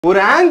ஒரு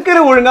ஆங்கர்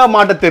ஒழுங்கா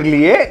மாட்ட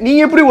தெரியலையே நீ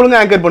எப்படி ஒழுங்கா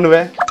ஆங்கர் பண்ணுவே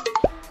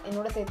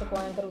என்னோட சேர்த்து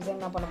ஆங்கர் ஹுசைன்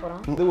நான் பண்ண போறேன்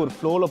இது ஒரு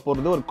ஃப்ளோல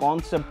போறது ஒரு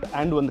கான்செப்ட்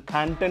அண்ட் வந்து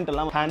கண்டென்ட்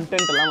எல்லாம்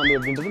வந்து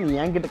எப்படின்றது நீ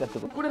என்கிட்ட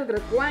கத்துக்கோ கூட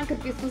இருக்கிற ஆங்கர்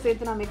பீஸும்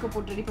சேர்த்து நான் மேக்கப்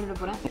போட்டு ரெடி பண்ணிட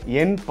போறேன்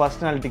என்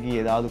பர்சனாலிட்டிக்கு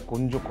ஏதாவது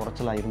கொஞ்சம்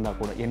குறைச்சலா இருந்தா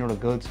கூட என்னோட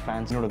கேர்ள்ஸ்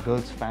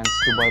ஃபேன்ஸ்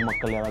துபாய்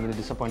மக்கள் யாராவது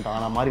டிசப்பாயிண்ட்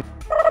ஆன மாதிரி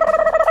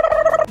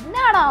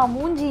என்னடா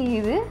மூஞ்சி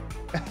இது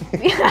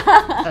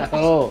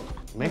ஓ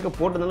மேக்கப்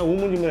போட்டதால ஊ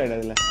மூஞ்சி மாதிரி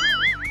ஆயிடாதுல்ல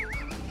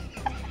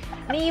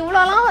நீ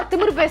இவ்வளோலாம்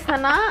திமிரு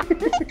பேசுனா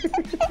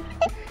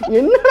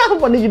என்னடா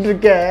பண்ணிக்கிட்டு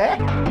இருக்க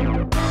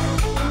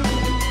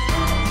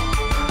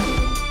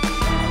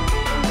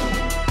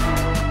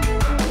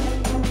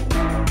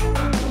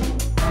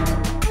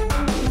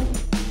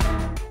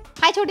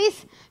ஹாய் சோட்டீஸ்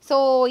ஸோ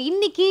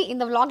இன்னைக்கு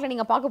இந்த vlogல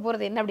நீங்கள் பார்க்க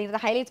போகிறது என்ன அப்படின்றத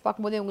ஹைலைட்ஸ்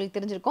பார்க்கும்போது உங்களுக்கு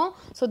தெரிஞ்சிருக்கும்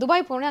ஸோ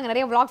துபாய் போனோம் அங்கே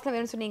நிறைய vlogsலாம்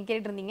வேணும்னு சொல்லி நீங்கள்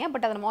கேட்டுருந்தீங்க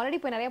பட் அதை நம்ம ஆல்ரெடி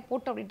போய் நிறைய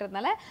போட்டோம்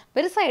அப்படின்றதுனால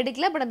பெருசாக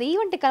எடுக்கல பட் அந்த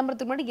ஈவெண்ட்டு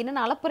கிளம்புறதுக்கு முன்னாடி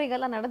என்னென்ன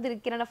அலப்புறைகள்லாம்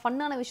நடந்திருக்கு என்னென்ன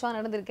ஃபன்னான விஷயம்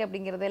நடந்திருக்கு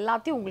அப்படிங்கிறது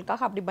எல்லாத்தையும்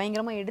உங்களுக்காக அப்படி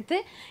பயங்கரமாக எடுத்து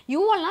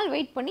இவ்வளோ நாள்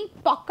வெயிட் பண்ணி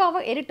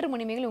பக்காவாக எடிட்டர்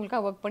மணிமேகலை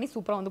உங்களுக்காக ஒர்க் பண்ணி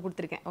சூப்பராக வந்து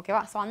கொடுத்துருக்கேன்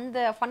ஓகேவா ஸோ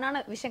அந்த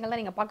ஃபன்னான விஷயங்கள்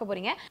தான் நீங்கள் பார்க்க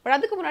போகிறீங்க பட்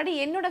அதுக்கு முன்னாடி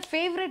என்னோட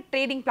ஃபேவரட்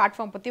ட்ரேடிங்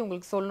பிளாட்ஃபார்ம் பற்றி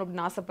உங்களுக்கு சொல்லணும்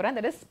அப்படின்னு ஆசைப்படுறேன்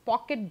that is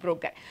packet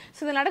broker so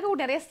இதில்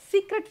நடக்கக்கூடிய நிறைய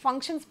சீக்ரெட்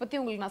ஃபங்க்ஷன்ஸ் பற்றி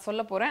உங்களுக்கு நான்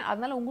சொல்ல போகிறேன்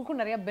அதனால உங்களுக்கும்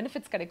நிறைய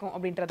பெனிஃபிட்ஸ் கிடைக்கும்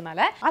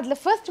அப்படின்றதுனால அதில்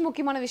ஃபர்ஸ்ட்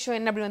முக்கியமான விஷயம்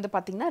என்ன அப்படின்னு வந்து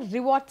பார்த்தீங்கன்னா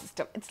reward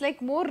system it's like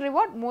more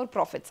reward more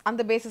profits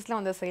அந்த பேசிஸ்ல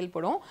வந்து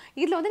செயல்படும்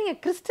இதில் வந்து நீங்கள்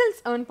கிறிஸ்டல்ஸ்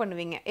ஏர்ன்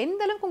பண்ணுவீங்க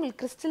எந்த அளவுக்கு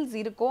உங்களுக்கு கிறிஸ்டல்ஸ்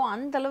இருக்கோ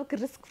அந்த அளவுக்கு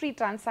ரிஸ்க் ஃப்ரீ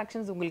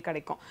டிரான்சாக்ஷன்ஸ் உங்களுக்கு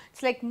கிடைக்கும்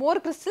it's like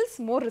more crystals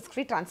more risk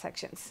free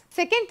transactions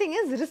second thing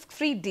is risk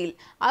free deal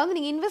அது வந்து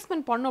நீங்கள்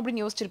இன்வெஸ்ட்மெண்ட் பண்ணணும்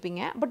அப்படின்னு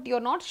யோசிச்சிருப்பீங்க but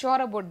you're not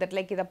sure about that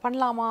like இதை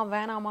பண்ணலாமா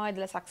வேணாமா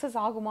இதில் சக்ஸஸ்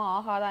ஆகுமா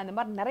ஆகாதா இந்த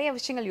மாதிரி நிறைய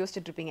விஷயங்கள்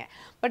யோசிச்சுட்டு இருப்பீங்க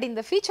பட்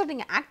இந்த ஃபீச்சர்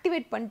நீங்கள்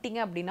ஆக்டிவேட்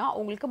பண்ணிட்டீங்க அப்படின்னா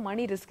உங்களுக்கு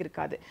மணி ரிஸ்க்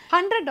இருக்காது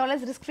 $100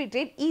 ரிஸ்க் ஃப்ரீ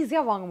ட்ரேட்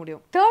ஈஸியாக வாங்க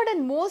முடியும் third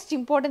and most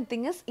important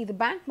thing is இது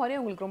பேங்க் மாதிரி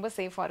உங்களுக்கு ரொம்ப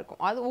சேஃபாக இருக்கும்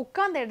அது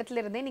உட்கார்ந்த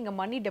இடத்துல இருந்தே நீங்கள்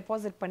மணி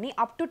டெபாசிட் பண்ணி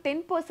அப் டு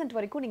 10%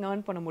 வரைக்கும் நீங்கள்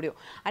ஏர்ன் பண்ண முடியும்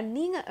அண்ட்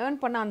நீங்கள் ஏர்ன்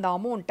பண்ண அந்த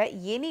அமௌண்ட்டை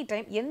எனி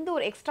டைம் எந்த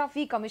ஒரு எக்ஸ்ட்ரா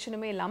ஃபீ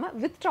கமிஷனுமே இல்லாமல்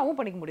வித்ட்ராவும்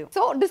பண்ணிக்க முடியும்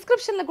ஸோ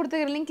டிஸ்கிரிப்ஷனில்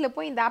கொடுத்த லிங்க்ல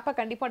போய் இந்த ஆப்பை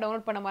கண்டிப்பாக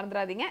டவுன்லோட் பண்ண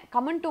மறந்துடாதீங்க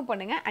கமெண்ட்டும்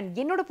பண்ணுங்க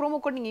அண்ட் என்னோட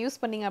ப்ரோமோ கோட் நீங்கள் யூஸ்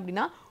பண்ணீங்க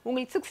அப்படின்னா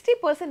உங்களுக்கு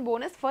 60%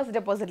 போனஸ் ஃபர்ஸ்ட்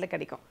டெபாசிட்ல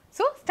கிடைக்கும்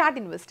ஸோ ஸ்டார்ட்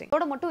இன்வெஸ்டிங்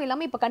அதோட மட்டும்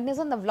இல்லாமல் இப்போ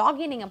கண்டினியூஸாக இந்த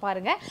vlog-ஐயும் நீங்கள்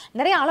பாருங்க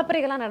நிறைய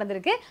அலப்பறைகள்லாம் நடந்திருக்கு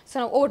so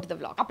over to the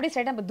vlog அப்படியே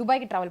ஸ்ட்ரைட்டாக நம்ம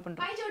துபாய்க்கு ட்ராவல்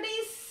பண்ணுறோம் hi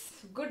ஜோடிஸ்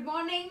good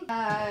morning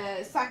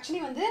so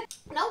actually வந்து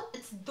now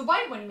it's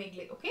Dubai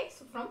Manimekalai okay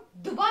so from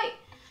Dubai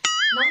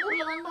நம்ம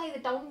ஊர்ல தான் இது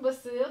டவுன்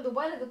பஸ்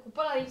துபாயில இது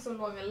குப்பலாரின்னு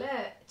சொல்லுவாங்கல்ல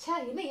சே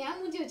என்ன ஏன்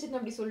மூஞ்சி வச்சுட்டு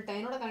அப்படி சொல்லிட்டேன்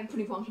என்னோட கனெக்ட்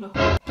பண்ணிப்பாங்களோ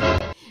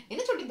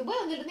என்ன சொல்லி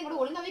துபாய் வந்துட்டு இருந்து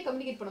கூட ஒழுங்காவே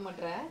கம்யூனிகேட் பண்ண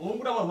மாட்டேற உன்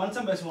கூட ஒரு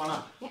மனுஷன் பேசுவானா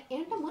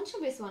என்கிட்ட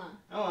மனுஷன் பேசுவானா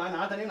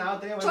நான் தனியா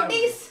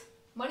சோட்டீஸ்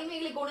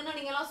மணிமேகலை கொண்டுனா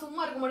நீங்க எல்லாம்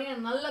சும்மா இருக்க முடியும்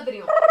எனக்கு நல்லா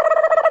தெரியும்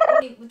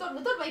நீ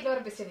வித்தவுட் பைக்ல வர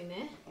பேசுற நீ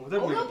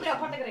அவ்வளவு பெரிய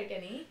அப்பாட்டக் ரைட்டா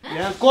நீ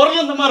என்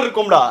குரல் அந்த மாதிரி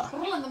இருக்கும்டா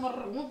குரல் அந்த மாதிரி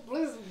இருக்கும்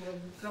ப்ளீஸ்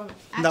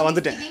நான்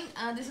வந்துட்டேன்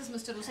this is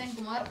Mr. Hussain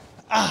Kumar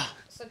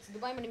so it's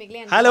Dubai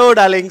Manimegalai hello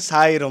darlings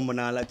hi ரொம்ப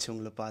நாள் ஆச்சு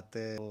உங்களை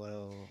பார்த்து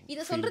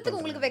இத சொல்றதுக்கு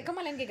உங்களுக்கு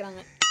வெக்கமா இல்லன்னு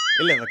கேக்குறாங்க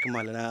இல்ல வெக்கமா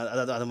இல்ல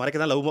நான் அது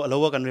மறைக்க தான்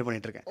லவ்வா கன்வே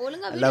பண்ணிட்டு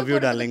இருக்கேன் love you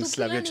darlings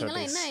love you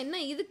சோட்டீஸ் என்ன என்ன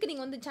இதுக்கு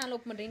நீங்க வந்து சேனல்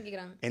ஓபன் பண்றீங்கன்னு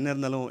கேக்குறாங்க என்ன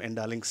இருந்தாலும் என்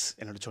டார்லிங்ஸ்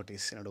என்னோட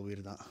சோட்டீஸ் என்னோட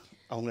உயிர் தான்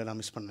அவங்கள நான்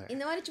மிஸ் பண்றேன்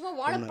இந்த மாதிரி சும்மா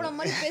வாழைப்பழம்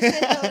மாதிரி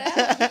பேசுறத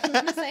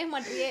தவிர செய்ய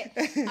மாட்டியே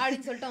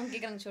அப்படினு சொல்லிட்டு அவங்க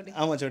கேக்குறாங்க சோட்டி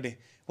ஆமா சோட்டி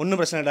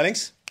ஒண்ணும் பிரச்சனை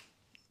டார்லிங்ஸ்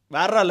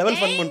வேற லெவல்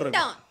ஃபன்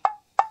பண்றோம்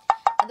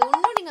அது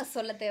ஒண்ணும் நீங்க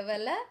சொல்ல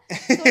தேவையில்ல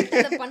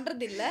சொல்றத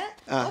பண்றது இல்ல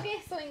ஓகே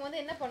சோ இங்க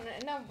வந்து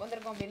என்ன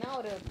வந்திருக்கோம் அப்படினா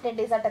ஒரு 10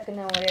 டேஸா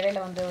டக்குன்னு ஒரு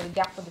இடையில வந்து ஒரு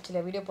கேப்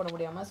வந்துச்சுல வீடியோ போட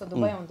முடியாம சோ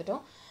துபாய்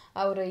வந்துட்டோம்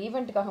ஒரு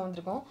ஈவென்ட்காக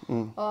வந்திருக்கோம்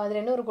அதுல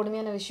என்ன ஒரு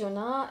கொடுமையான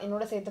விஷயம்னா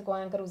என்னோட சேர்த்து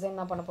ஆங்கர் ஹுசைன்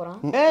நான் பண்ண போறேன்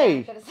ஏய்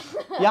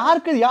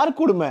யாருக்கு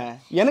கொடுமை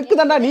எனக்கு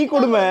தான்டா நீ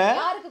கொடுமை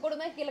யாருக்கு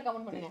கொடுமை கீழ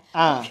கமெண்ட் பண்ணுங்க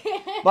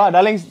வா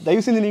டார்லிங்ஸ்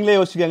தயவு செஞ்சு நீங்களே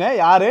யோசிச்சுக்கங்க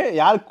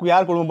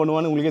யார் கொடுமை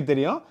பண்ணுவான்னு உங்களுக்கே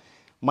தெரியும்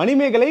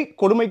மணிமேகலை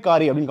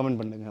கொடுமைக்காரி அப்படின்னு கமெண்ட்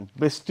பண்ணுங்க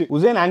பெஸ்ட்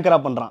ஹுசைன் ஆங்கரா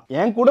பண்றான்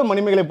என் கூட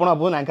மணிமேகலை போனா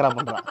போதும் ஆங்கரா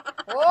பண்றான்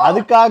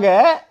அதுக்காக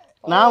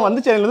நான்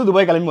வந்து சென்னையில இருந்து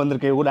துபாய் கிளம்பி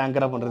வந்திருக்கேன் கூட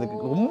ஆங்கரா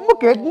பண்றதுக்கு ரொம்ப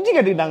கெஞ்சி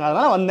கேட்டுட்டாங்க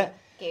அதனால வந்தேன்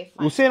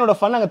ஹுசைனோட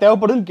ஃபன் அங்க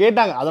தேவைப்படுதுன்னு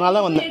கேட்டாங்க அதனால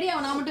தான் வந்தேன்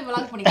நான் மட்டும்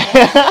vlog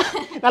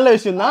பண்ணிக்கிறேன் நல்ல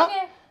விஷயம் தான்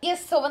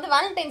எஸ் சோ வந்து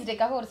வேலண்டைன்ஸ்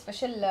டேக்காக ஒரு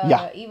special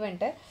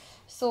event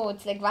so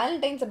it's like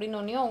Valentine's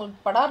அப்படினோனே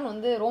உங்களுக்கு படார்னு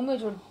வந்து ரோமியோ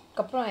ஜூலியட்க்கு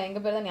அப்புறம் எங்க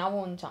பேர் தான்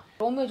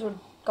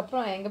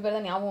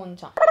ஞாபகம்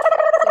வந்துச்சான்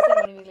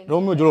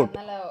ரோமியோ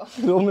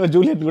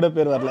ஜூலியட் கூட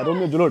பேர் வரல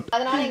ரோமியோ ஜூலியட்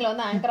அதனால எங்களை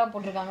வந்து ஆங்கரா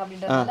போட்டுருக்காங்க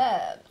அப்படின்றதுனால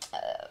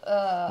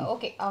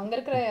ஓகே அங்க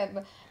இருக்கிற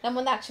நம்ம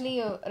வந்து ஆக்சுவலி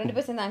ரெண்டு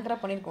பேர் சேர்ந்து ஆங்கரா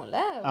பண்ணிருக்கோம்ல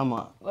ஆமா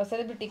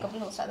செலிபிரிட்டி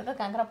கப்பல் ஹோஸ்ட்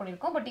அதுக்கு ஆங்கரா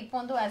பண்ணிருக்கோம் பட் இப்போ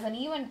வந்து as an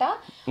ஈவென்ட்டா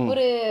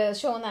ஒரு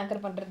ஷோ வந்து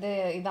ஆங்கர் பண்றது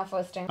இதான்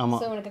ஃபர்ஸ்ட் டைம்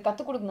சோ எனக்கு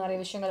கத்து கொடுக்க நிறைய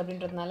விஷயங்கள்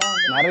அப்படின்றதுனால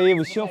நிறைய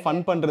விஷயம்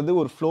ஃபன் பண்றது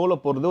ஒரு ஃப்ளோல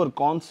போறது ஒரு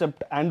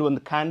கான்செப்ட் அண்ட்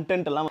வந்து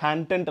கண்டென்ட்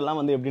எல்லாம்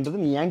வந்து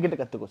எப்படின்றது நீ என்கிட்ட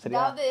கத்துக்கோ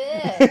சரியா அதாவது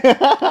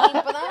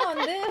இப்பதான்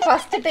வந்து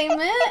ஃபர்ஸ்ட் டைம்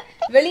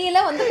வெளியில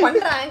வந்து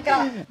பண்ற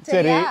ஆங்கர்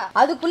சரியா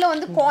அதுக்குள்ள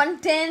வந்து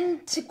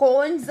கான்டென்ட்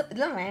கான்செப்ட்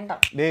இதெல்லாம்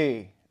வேண்டாம் டேய்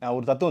நான்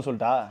ஒரு தத்துவம்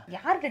சொல்லிட்டா?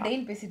 யார்கிட்ட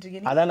டெய்லி பேசிட்டு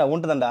இருக்கீங்க? அதான்டா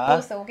உன்ட்ட தான்டா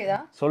ஓகேதா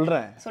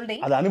சொல்றேன்.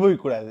 சொல்றேன். அது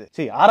அனுபவிக்க கூடாது.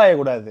 சரி, ஆராய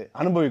கூடாது,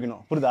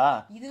 அனுபவிக்கணும். புரியுதா?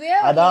 இதுவே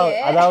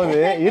அதாவது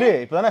இரு,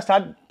 இப்பதானே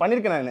ஸ்டார்ட்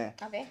பண்ணிருக்கேன் நானு.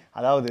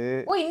 அதாவது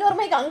இன்னொரு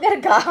மைக் அங்க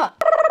இருக்கா?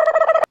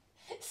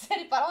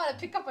 சரி பரவாயில்ல,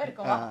 பிக்கப்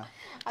ஆயிருக்கோம்.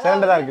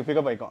 சிலிண்டரா இருக்கு,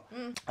 பிக்கப் ஆயிக்கும்.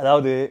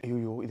 அதாவது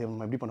ஐயோ இதை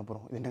நம்ம எப்படி பண்ண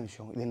போறோம், இது என்ன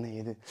விஷயம், இது என்ன,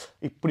 இது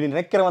இப்படி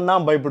நினைக்கிறவன்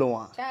தான்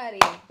பயப்படுவான்.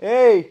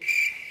 ஏய்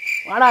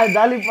வாடா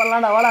ஜாலி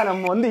பண்ணலாம்டா, வாடா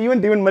நம்ம வந்து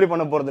ஈவென்ட் மாதிரி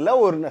பண்ண போறது இல்ல,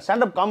 ஒரு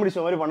ஸ்டாண்டப் காமெடி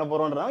ஷோ மாதிரி பண்ண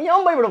போறோம்ன்றான்.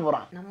 ஏன் பயப்பட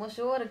போறான்? நம்ம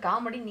ஷோ ஒரு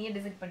காமெடி, நீயே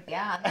டிசைட்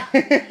பண்ணிட்டியா?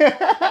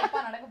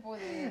 அதான் நடக்க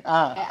போகுது.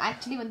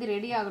 ஆக்சுவலி வந்து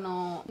ரெடி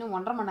ஆகணும், இன்னும்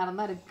 1.5 மணி நேரம்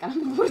தான் இருக்கு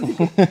கிளம்ப போறது.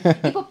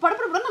 இப்போ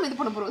படப்பட நம்ம இது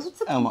பண்ண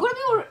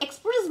போறோம். ஒரு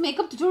experience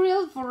makeup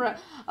tutorial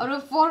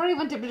for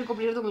event எப்படி இருக்கும்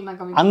அப்படிங்கிறது உங்களுக்கு நான்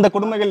காமிக்கிறேன். அந்த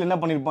குடும்பங்கள் என்ன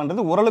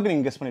பண்ணிருப்பான்றது ஓரளவுக்கு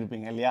நீங்க கெஸ்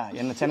பண்ணிருப்பீங்க இல்லையா?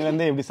 என்ன சென்னையில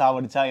இருந்து எப்படி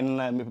சாவடிச்சா,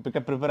 என்ன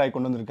பிக்கப் ப்ரிப்பேர் ஆகி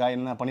கொண்டு வந்திருக்கா,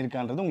 என்ன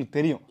பண்ணிருக்கான்றது உங்களுக்கு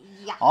தெரியும்,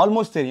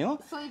 ஆல்மோஸ்ட் தெரியும்.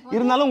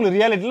 இருந்தாலும் உங்களுக்கு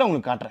ரியாலிட்டியில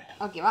உங்களுக்கு காட்டுறேன்.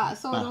 ஓகேவா?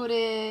 ஸோ ஒரு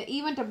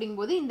ஈவெண்ட்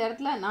அப்படிங்கும்போது இந்த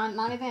இடத்துல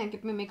நானே தான் எனக்கு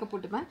எப்பவுமே மேக்கப்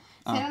போட்டுப்பேன்.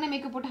 சரியான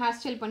மேக்கப் போட்டு ஹேர்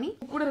ஸ்டைல் பண்ணி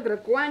கூட இருக்கிற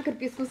கோஆங்கர்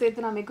பீஸ்க்கும்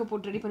சேர்த்து நான் மேக்கப்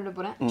போட்டு ரெடி பண்ணிட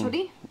போறேன்.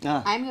 சொல்லி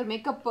ஐ அம் யுவர்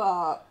மேக்கப்,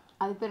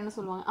 அது பேர் என்ன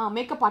சொல்லுவாங்க,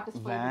 மேக்கப்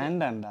ஆர்டிஸ்ட்.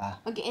 வேண்டாம்டா.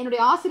 ஓகே,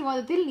 என்னுடைய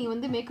ஆசீர்வாதத்தில் நீ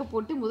வந்து மேக்கப்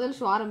போட்டு முதல்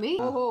ஷோ ஆரம்பி.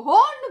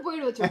 ஓஹோன்னு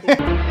போயிடு வச்சு.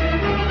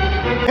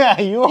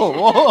 ஐயோ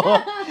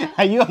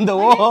ஐயோ அந்த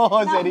ஓஹோ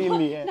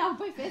சரியில்லையே. நான்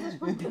போய் ஃபேஸ் வாஷ்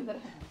பண்ணிட்டு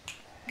வந்துறேன்.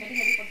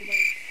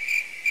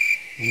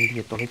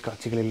 இந்திய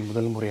தொலைக்காட்சிகளில்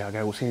முதல்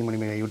முறையாக உசைன்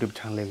மணிமேகலை யூடியூப்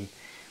சேனலில்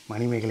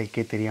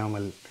மணிமேகலைக்கே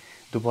தெரியாமல்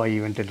துபாய்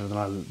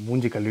ஈவெண்ட்ன்றதுனால்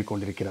மூஞ்சி கழுவி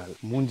கொண்டிருக்கிறாள்.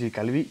 மூஞ்சி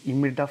கழுவி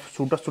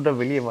இம்மிடியாக சுட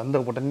வெளியே வந்த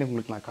உடனே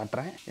உங்களுக்கு நான்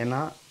காட்டுறேன். ஏன்னா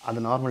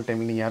அது நார்மல்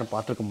டைமில் நீங்கள் யாரும்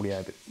பார்த்துருக்க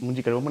முடியாது.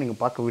 மூஞ்சி கழுவாமல்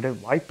நீங்கள் பார்க்க விட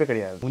வாய்ப்பே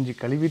கிடையாது. மூஞ்சி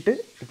கழுவிட்டு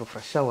இப்போ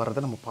ஃப்ரெஷ்ஷாக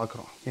வர்றதை நம்ம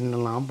பார்க்குறோம்.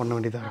 என்னெல்லாம் பண்ண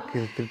வேண்டியதாக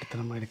இருக்குது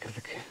திருட்டுத்தனமாக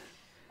இருக்கிறதுக்கு.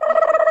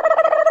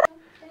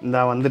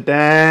 இந்தா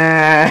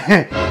வந்துட்டேன்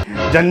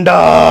ஜண்டா.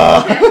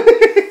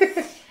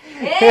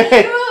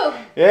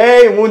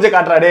 ஏய் மூஞ்ச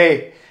காட்டுறா டேய்.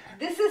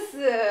 This is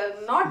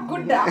not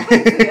good.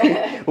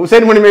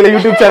 Hussain Manimekalai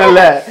YouTube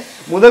சேனல்ல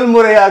முதல்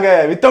முறையாக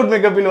வித்தவுட்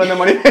மேக்கப்பில் வந்த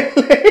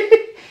மணிமேகலை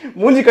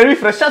மூஞ்சி கழுவி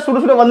ஃப்ரெஷ்ஷா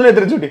சுட வந்து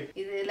தெரிஞ்சுடி.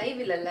 இது லைவ்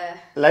இல்லல.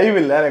 லைவ்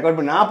இல்ல, ரெக்கார்ட்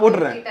பண்ணி நான்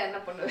போட்டுறேன். என்ன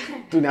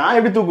பண்ணுவேன்? நான்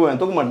எப்படி தூக்குவேன்?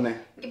 தூக்க மாட்டேனே.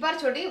 இங்க பாரு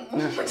சோடி,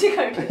 மூஞ்சி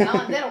கழுவி நான்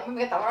வந்து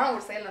ரொம்ப தவறான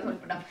ஒரு செயல் நான்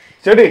சொல்லிட்டேன்.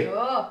 சோடி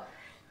ஐயோ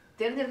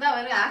தெரிஞ்சிருந்தா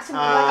வேற ஆக்சன்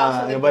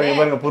பண்ணலாம்.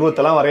 பாருங்க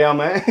புருவத்தெல்லாம்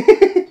வரையாம.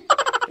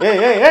 ஏய்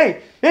ஏய் ஏய்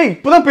ஏய்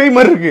இப்பதான் பேய்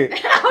மாதிரி இருக்கு.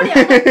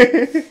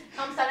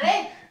 காம்சலே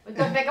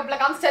வித்தவுட் மேக்கப்ல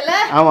காம்சல.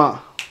 ஆமா,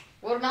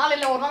 ஒரு நாள்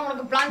இல்ல ஒரு நாள்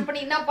உனக்கு பிளான் பண்ணி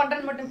என்ன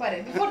பண்றேன்னு மட்டும் பாரு.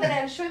 Before that I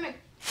will show you my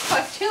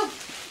costume.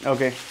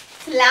 Okay.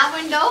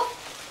 Lavender.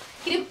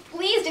 Can you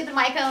please take the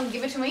mic and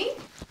give it to me?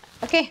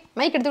 Okay,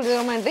 mic எடுத்து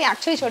விடுறோமா என்று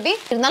ஆக்சுவலி சொல்லி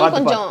இருந்தாலும்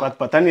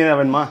கொஞ்சம் தண்ணி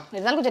வேணுமா?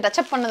 இருந்தாலும் கொஞ்சம் டச்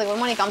அப் பண்ணதுக்கு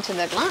அப்புறமா நீ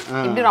காமிச்சிருக்கலாம்.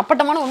 இப்படி ஒரு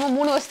அப்பட்டமான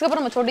 3 வருஷத்துக்கு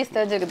அப்புறம் நம்ம சோடிஸ்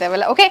தெரிஞ்சிருக்கு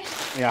தேவையில்ல. Okay,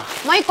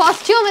 my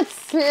costume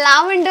it's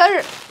lavender.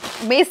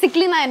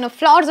 Basically நான் என்ன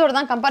ஃப்ளவர்ஸோட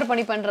தான் கம்பேர்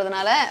பண்ணி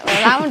பண்றதுனால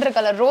லாவெண்டர்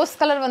கலர், ரோஸ்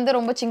கலர் வந்து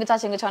ரொம்ப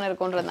சிங்குச்சான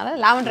இருக்கும்ன்றதுனால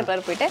லாவெண்டர்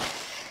கலர் போயிட்டு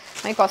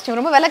மை காஸ்டியூம்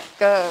ரொம்ப விலை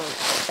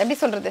எப்படி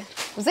சொல்றது,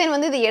 உசைன்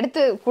வந்து இதை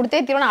எடுத்து கொடுத்தே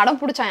தீர்வு அடம்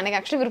பிடிச்சான். எனக்கு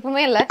ஆக்சுவலி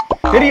விருப்பமே இல்லை.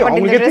 தெரியும்,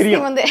 அவங்களுக்கே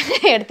தெரியும் வந்து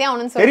எடுத்தே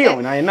அவனு தெரியும்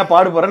நான் என்ன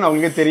பாடு போறேன்னு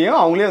அவங்களுக்கே தெரியும்.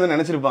 அவங்களே வந்து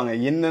நினைச்சிருப்பாங்க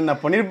என்னென்ன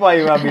பண்ணிருப்பா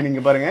இவ அப்படின்னு.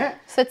 நீங்க பாருங்க,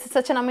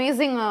 such an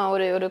amazing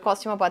ஒரு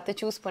காஸ்டியூமை பார்த்து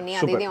சூஸ் பண்ணி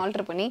அதை இதையும்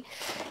ஆல்டர் பண்ணி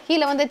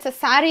கீழே வந்து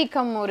இட்ஸ் சாரி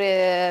கம் ஒரு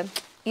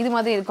இது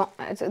மாதிரி இருக்கும்.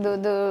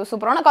 இது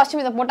சூப்பரான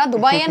காஸ்டியூம். இதை போட்டா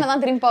துபாயே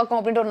தான் திரும்பி பார்க்கும்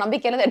அப்படின்ற ஒரு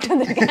நம்பிக்கையில எடுத்து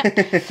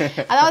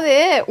வந்திருக்கேன். அதாவது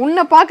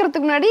உன்னை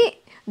பாக்குறதுக்கு முன்னாடி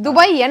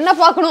துபாய் என்ன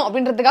பார்க்கணும்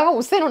அப்படின்றதுக்காக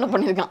உசைன் ஒண்ணு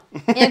பண்ணிருக்கான்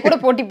என் கூட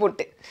போட்டி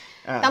போட்டு.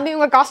 தம்பி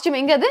உங்க காஸ்டியூம்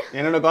எங்க? அது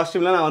என்னோட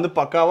காஸ்டியூம்ல நான் வந்து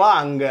பக்காவா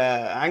அங்க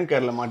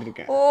ஆங்கர்ல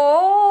மாட்டிருக்கேன். ஓ,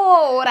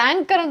 ஒரு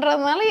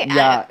ஆங்கர்ன்றதுனால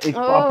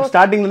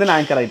ஸ்டார்டிங்ல இருந்து நான்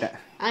ஆங்கர் ஆயிட்டேன்.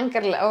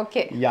 ஆங்கர்ல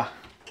ஓகே. யா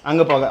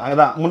அங்க பாக்க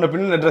அதான் முன்ன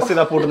பின்ன Dress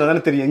ஏதா போட்டுருந்தா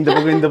தானே தெரியும்.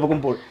 இந்த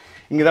பக்கம் போடு,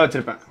 இங்கதான்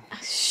வச்சிருப்பேன்.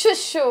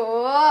 ஷோ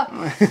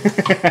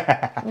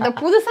இந்த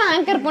புதுசா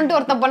ஆங்கர் பண்ணிட்டு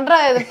ஒருத்தன் பண்ற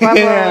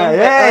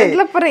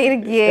இதுல பாரு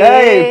இருக்கே.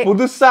 ஏய்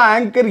புதுசா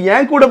ஆங்கர்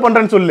ஏன் கூட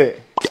பண்றேன்னு சொல்லு.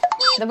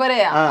 இந்த பாரு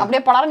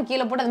அப்படியே படாரன்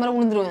கீழ போட்டு அந்த மாதிரி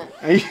விழுந்துருவேன்.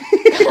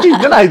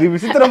 இதெல்லாம் இது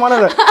விசித்திரமான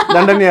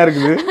தண்டனையா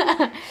இருக்குது.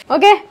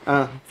 ஓகே,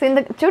 சோ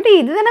இந்த சுட்டி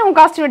இதுதானே உன்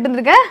காஸ்டியூம்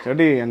எடுத்துருக்க.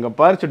 சுட்டி அங்க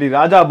பாரு சுட்டி,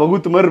 ராஜா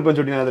பகூத் மாதிரி இருப்பேன்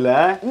சுட்டி. அதுல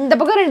இந்த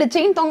பக்கம் 2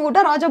 செயின் தொங்க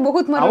விட்டா ராஜா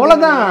பகூத் மாதிரி.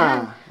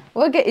 அவ்வளவுதான்.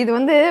 ஓகே, இது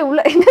வந்து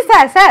உள்ள என்ன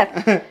சார்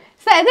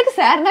எதுக்கு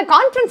சார்? நான்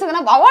கான்ஃபரன்ஸ் எதனா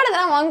அவார்ட்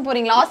எதனா வாங்க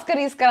போறீங்களா?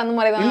 ஆஸ்கர் ஈஸ்கர் அந்த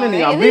மாதிரி தான். இல்ல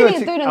நீங்க அப்படியே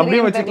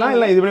வச்சுக்கலாம்,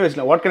 இல்ல இது பண்ணி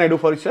வச்சுக்கலாம். What can I to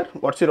for you sir,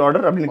 what's your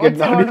order அப்படின்னு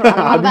கேட்டா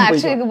அதான்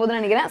ஆக்சுவலி இது போதுன்னு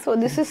நினைக்கிறேன். So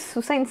this is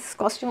ஹுசைன்ஸ்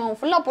costume. அவன்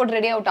ஃபுல்லா போட்டு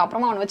ரெடி ஆயிட்டு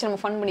அப்புறமா அவனை வச்சு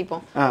நம்ம ஃபன்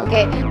பண்ணிப்போம்.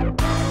 ஓகே,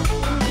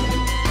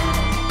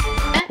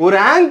 ஒரு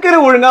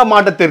ஆங்கர் ஒழுங்கா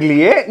மாட்ட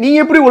தெரியலையே, நீ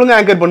எப்படி ஒழுங்கா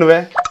ஆங்கர் பண்ணுவ?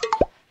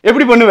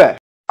 எப்படி பண்ணுவ?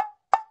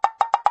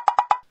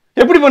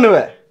 நீ எப்படி பண்ணுவ?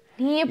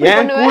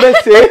 கூட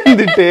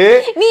சேர்ந்துட்டு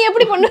நீ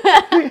எப்படி பண்ணுவ?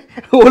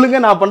 ஒழுங்கா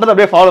நான் பண்றத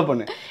அப்படியே ஃபாலோ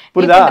பண்ணு.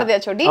 புரியுதா?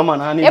 ஆமா,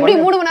 நான் எப்படி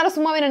 3 மணி நேரம்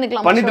சும்மாவே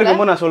நின்னுக்கலாம் பண்ணிட்டு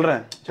இருக்கும்போது நான்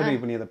சொல்றேன் சரி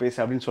இப்ப நீ இத பேசு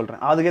அப்படின்னு சொல்றேன்.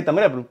 அதுக்கே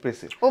தமிழ் அப்படி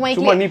பேசு.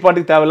 சும்மா நீ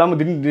பாட்டுக்கு தேவையில்லாம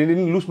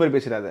திடீர்னு லூஸ் மாதிரி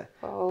பேசிடாத.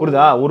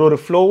 புரியுதா? ஒரு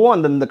ஃப்ளோவும்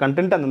அந்த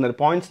கண்டென்ட் அந்த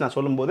பாயிண்ட்ஸ் நான்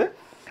சொல்லும்போது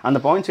அந்த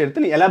பாயிண்ட்ஸ்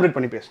எடுத்து நீ எலாபரேட்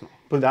பண்ணி பேசணும்.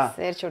 புரியுதா?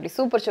 சரி சோட்டி,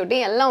 சூப்பர் சோட்டி,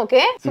 எல்லாம்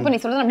ஓகே. சூப்பர். நீ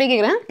சொல்றது அப்படியே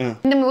கேக்குறேன்.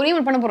 இந்த ஒரு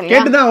ஈவென்ட் பண்ண போறோம்.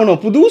 கேட்டுதான்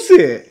ஆகணும். புதுசு.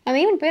 அந்த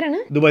ஈவென்ட் பேர் என்ன?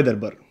 துபாய்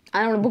தர்பார்.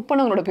 அதோட புக்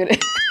பண்ணவங்களோட பேரு.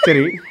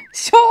 சரி.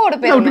 ஷோவோட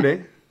பேரு.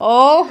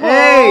 ஓஹோ.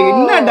 ஏய்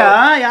என்னடா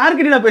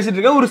யார்கிட்டடா பேசிட்டு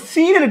இருக்க? ஒரு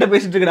சீனியர் கிட்ட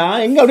பேசிட்டு இருக்கடா.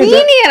 எங்க அப்படியே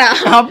சீனியரா?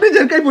 அப்படியே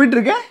ஜர்க்காய் போயிட்டு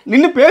இருக்க.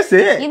 நின்னு பேசு.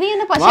 இது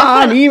என்ன பா? வா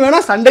நீ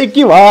வேணா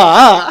சண்டைக்கு வா.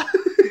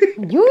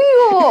 ஐயோ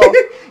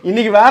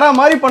இன்னைக்கு வேற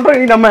மாதிரி பண்றோம்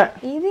நீ நம்ம.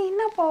 இது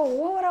என்னப்பா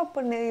ஓவரா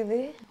பண்ணுது?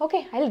 Okay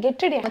I will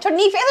get ready. மச்சான்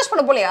நீ ஃபேஸ் வாஷ்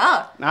பண்ண போலையா?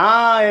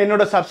 நான்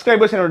என்னோட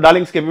சப்ஸ்கிரைபர்ஸ் என்னோட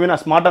டார்லிங்ஸ்க்கு எப்பவுமே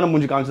நான் ஸ்மார்ட்டான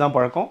மூஞ்சி காமிச்சு தான்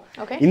பழக்கம்.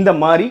 இந்த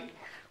மாதிரி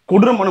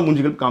கொடூரமான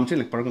மூஞ்சிகள் காமிச்சு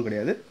எனக்கு பழக்கம்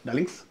கிடையாது.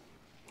 Darlings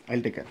I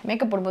will take care.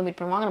 Makeup போடும்போது மீட்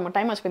பண்ணுவாங்க. நம்ம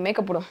டைம் ஆச்சு போய்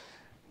மேக்கப் போடும்.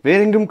 வேற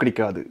எங்கும்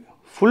கிடைக்காது.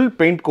 ஃபுல்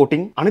பெயிண்ட்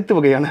கோட்டிங், அனைத்து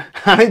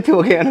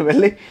வகையான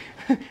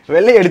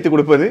வெள்ளை எடுத்து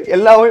கொடுப்பது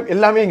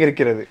எல்லாமே இங்க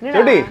இருக்கிறது.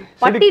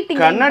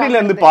 கண்ணாடியில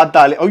இருந்து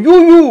பார்த்தாலே ஐயோ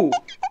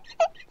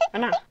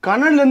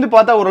கண்ணாடில இருந்து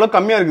பார்த்தா ஓரளவு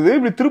கம்மியா இருக்குது.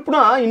 இப்படி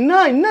திருப்புனா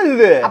என்ன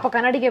இது? அப்ப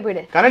கண்ணாடிக்கே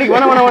போயிடு. கண்ணாடிக்கு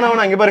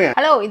வேணா இங்க பாருங்க.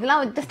 ஹலோ,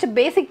 இதெல்லாம் ஜஸ்ட்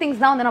பேசிக் திங்ஸ்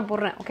தான் வந்து நான்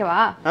போடுறேன்.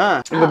 ஓகேவா?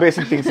 உங்க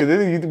பேசிக் திங்ஸ்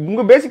இது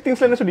உங்க பேசிக்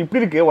திங்ஸ்ல என்ன சொல்லி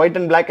இப்படி இருக்கு? ஒயிட்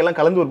அண்ட் பிளாக் எல்லாம்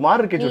கலந்து ஒரு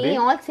மாதிரி இருக்கு. நீ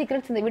ஆல்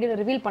சீக்ரெட்ஸ் இந்த வீடியோல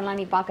ரிவீல் பண்ணலாம்.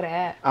 நீ பாக்குற.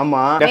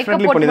 ஆமா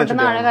டெஃபினெட்லி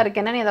பண்ணிதான். அழகா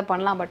இருக்கு. என்ன இத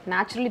பண்ணலாம். But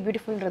naturally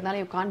பியூட்டிஃபுல்ன்றதால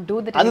you can't do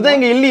that. அதுதான்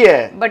இங்க இல்லையே.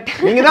 பட்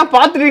நீங்க தான்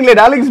பாத்துட்டீங்களே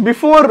டார்லிங்ஸ்.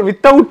 பிஃபோர்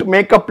வித்அவுட்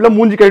மேக்கப்ல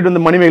மூஞ்சி கழிட்டு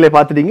வந்த மணிமேகலை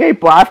பாத்துட்டீங்க.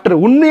 இப்போ ஆஃப்டர்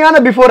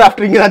உண்மையான பிஃபோர்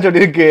ஆஃப்டர் இங்க தான்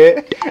சொல்லி இருக்கு.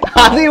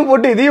 அதையும்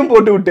போட்டு இதையும்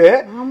போட்டு விட்டு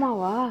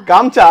ஆமாவா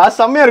காமிச்சா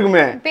செம்மையா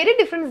இருக்குமே. பெரிய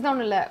டிஃபரன்ஸ்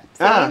தான் இல்ல,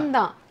 சேம்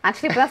தான்.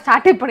 ஆக்சுவலி இப்போ தான்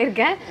ஸ்டார்ட்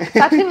பண்ணியிருக்கேன்.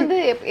 ஆக்சுவலி வந்து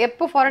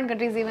எப்போ ஃபாரின்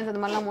கண்ட்ரீஸ் ஈவென்ட்ஸ்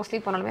அந்த மாதிரிலாம் மோஸ்ட்லி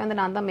போனாலுமே வந்து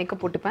நான் தான்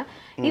மேக்கப் போட்டுப்பேன்.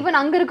 ஈவன்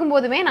அங்கே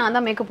இருக்கும்போதுமே நான்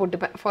தான் மேக்கப்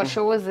போட்டுப்பேன் ஃபார்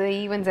ஷோஸ்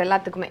ஈவென்ட்ஸ்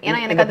எல்லாத்துக்குமே. ஏன்னா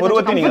எனக்கு அது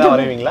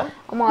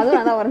ஆமாம் அதுவும்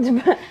நான் தான்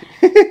வரைஞ்சிப்பேன்.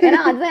 ஏன்னா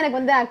அதுதான் எனக்கு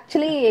வந்து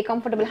ஆக்சுவலி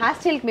கம்ஃபர்டபுள். ஹேர்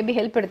ஸ்டைலுக்கு மேபி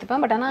ஹெல்ப்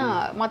எடுத்துப்பேன். பட் ஆனால்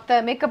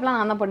மற்ற மேக்கப்லாம்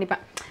நான் தான்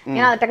பண்ணிப்பேன்.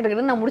 ஏன்னா அதை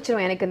டக்கு நான்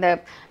முடிச்சிருவேன். எனக்கு இந்த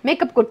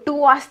மேக்கப்க்கு 2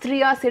 hours 3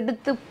 hours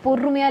எடுத்து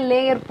பொறுமையாக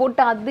லேயர்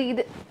போட்டு அது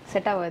இது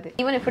செட் ஆகாது.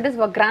 Even if it is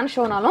grand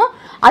ஷோனாலும்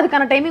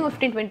அதுக்கான டைமிங் ஒரு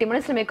 15-20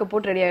 minutes மேக்கப்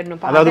போட்டு ரெடி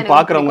ஆயிடணும். அதாவது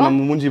பாக்குறவங்க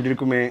நம்ம மூஞ்சி இப்படி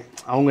இருக்குமே,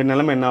 அவங்க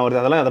நிலைமை என்ன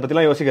வருது, அதெல்லாம் அத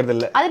பத்திலாம் யோசிக்கிறது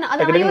இல்ல.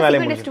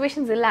 அது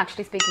சிச்சுவேஷன்ஸ் இல்ல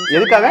ஆக்சுவலி ஸ்பீக்கிங்.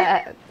 எதுக்காக?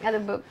 அது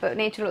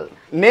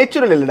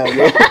நேச்சுரல் இல்லடா.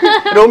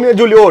 Romeo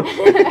Juliet.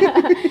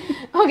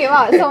 ஓகேவா?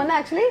 சோ வந்து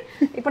ஆக்சுவலி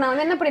இப்போ நான்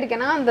வந்து என்ன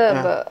பண்ணிருக்கேன்னா அந்த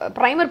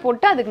பிரைமர்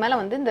போட்டு அதுக்கு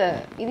மேல வந்து இந்த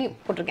இது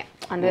போட்டிருக்கேன்.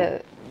 அந்த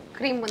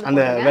கிரீம் வந்து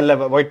அந்த வெள்ளை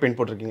ஒயிட் பெயிண்ட்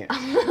போட்டுருக்கீங்க.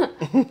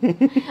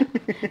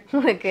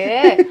 உனக்கு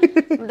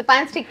இந்த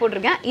பேன் ஸ்டிக்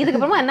போட்டிருக்கேன். இதுக்கு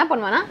அப்புறமா என்ன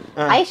பண்ணுவேன்னா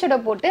ஐ ஷேடோ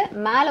போட்டு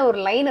மேல ஒரு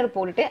லைனர்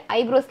போட்டுட்டு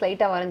ஐப்ரோஸ்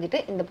லைட்டா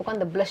வரைஞ்சிட்டு இந்த பக்கம்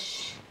அந்த blush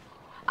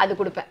அது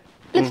கொடுப்பேன்.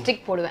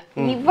 லிப்ஸ்டிக் போடுவேன்.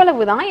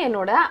 இவ்வளவுதான்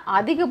என்னோட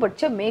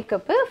அதிகபட்ச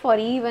மேக்கப்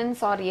ஃபார்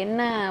ஈவென்ட்ஸ் ஆர்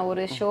என்ன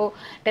ஒரு ஷோ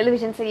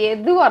டெலிவிஷன்ஸ்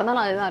எதுவா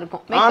இருந்தாலும் அதுதான்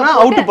இருக்கும். ஆனா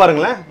அவுட்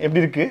பாருங்களேன்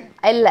எப்படி இருக்கு.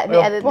 இல்ல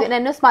அது நான்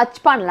இன்னும் ஸ்மட்ச்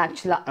பண்ணல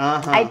ஆக்சுவலா.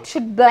 I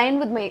should blind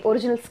with my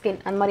original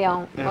skin அந்த மாதிரி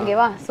ஆகும்.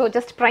 ஓகேவா? So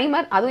just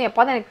primer. அதுவும்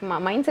எப்போதான் எனக்கு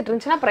மைண்ட் செட்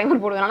இருந்துச்சுன்னா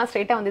பிரைமர் போடுவேன். ஆனா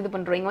ஸ்ட்ரைட்டா வந்து இது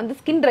பண்றேன். இங்க வந்து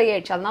ஸ்கின் ட்ரை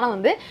ஆயிடுச்சு. அதனால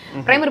வந்து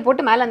பிரைமர்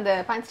போட்டு மேல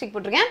அந்த பேன் ஸ்டிக்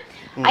போட்டிருக்கேன்.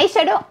 Eye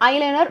shadow,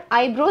 eyeliner,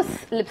 eyebrows,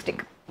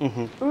 lipstick,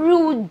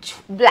 rouge,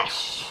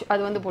 blush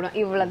அது வந்து போடுவேன்.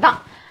 இவ்வளவுதான்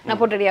நான்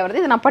போட்டு ரெடி ஆகுறது.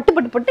 இது நான் பட்டு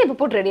இப்போ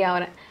போட்டு ரெடி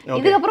ஆகிறேன்.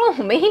 இதுக்கப்புறம்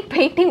மெயின்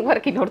பெயிண்டிங்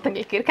ஒர்க்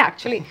இன்னொருத்தங்களுக்கு இருக்கு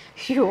ஆக்சுவலி.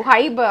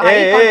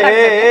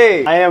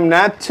 ஐ ஆம்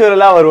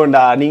நேச்சுரலா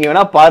வருவேன்டா. நீங்க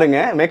வேணா பாருங்க.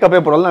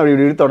 மேக்கப்பே போடலாம். நான்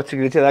இப்படி தொடச்சு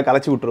கிழிச்சு ஏதாவது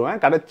கலைச்சி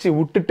விட்டுருவேன். கலைச்சி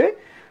விட்டுட்டு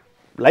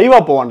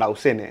லைவா போவான்டா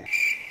ஹுசேன்.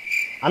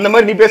 அந்த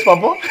மாதிரி நீ பேச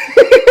பாப்போம்.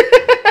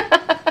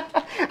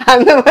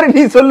 அந்த மாதிரி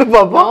நீ சொல்லு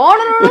பாப்போம்.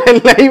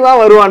 லைவா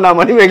வருவான்டா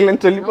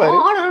மணிமேகலைன்னு சொல்லி பாரு.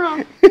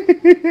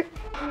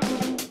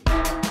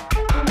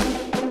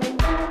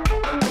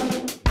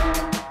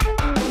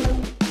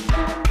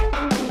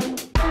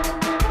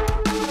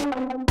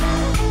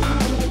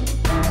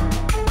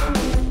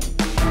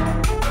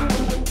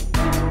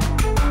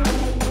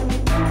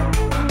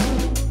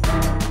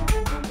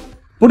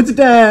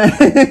 புடிச்சிட்டேன்.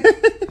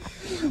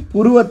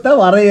 புருவத்தை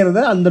வரையறத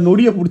அந்த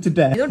நொடியை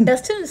புடிச்சிட்டேன்.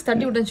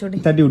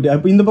 தட்டி விட்டு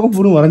அப்ப இந்த பக்கம்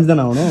புருவம்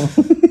வரைஞ்சுதான் ஆகணும்.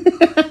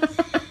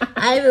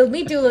 I will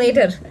meet you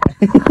later.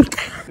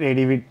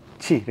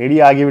 Ready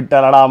ஆகி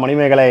விட்டாளடா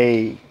மணிமேகலை.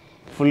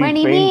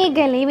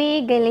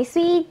 மணிமேகலை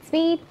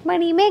ஸ்வீட்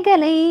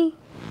மணிமேகலை.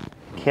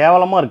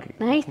 கேவலமா இருக்கு.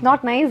 Nice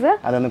not nice.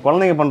 அது அந்த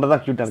குழந்தைங்க பண்றதா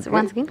கியூட்டா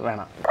இருக்கு.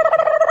 வேணாம்.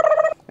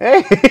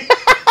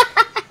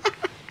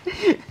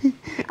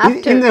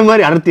 இந்த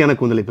மாதிரி அடர்த்தியான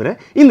கூந்தலை பெற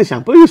இந்த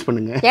ஷாம்பு யூஸ்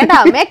பண்ணுங்க. ஏண்டா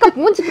மேக்கப்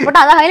மூஞ்சிக்கு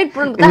போட்டு அத ஹைலைட்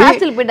பண்ணனும். Hair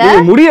style போய்டா.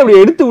 முடி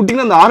அப்படியே எடுத்து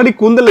விட்டீங்க. அந்த ஆல்ரெடி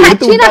கூந்தலை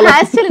எடுத்து விட்டால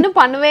ஹேர் ஸ்டைல் இன்னும்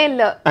பண்ணவே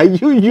இல்ல.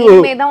 ஐயோ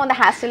இனிமே தான் அந்த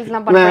ஹேர்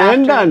ஸ்டைல்ஸ்லாம் பண்றேன்.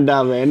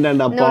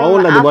 வேண்டாம்டா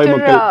பாவம் அந்த பாய்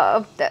மக்கள்.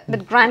 the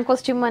grand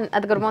costume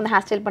அதுக்கு அப்புறமா அந்த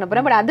ஹேர் ஸ்டைல் பண்ண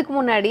போறேன். பட் அதுக்கு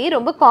முன்னாடி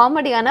ரொம்ப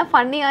காமெடியான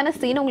ஃபன்னியான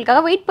சீன்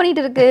உங்களுக்காக வெயிட்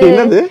பண்ணிட்டு இருக்கு.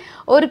 என்னது?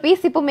 ஒரு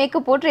பீஸ் இப்போ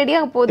மேக்கப் போட்டு ரெடி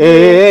ஆக போகுது.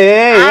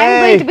 I am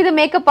going to be the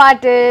makeup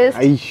artist.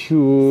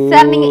 ஐயோ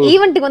சார் நீங்க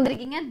ஈவென்ட்க்கு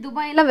வந்திருக்கீங்க.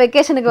 துபாய்ல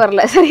வெகேஷனுக்கு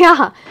வரல. சரியா?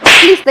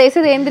 ப்ளீஸ்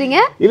தயவுசெய்து எந்திரிங்க.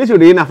 இல்ல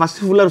சுடி நான் ஃபர்ஸ்ட்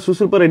ஃபுல்லா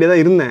சூப்பரா ரெடியா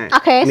தான் இருந்தேன்.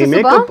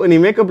 நீ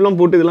மேக்கப்லாம்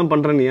போட்டு இதெல்லாம்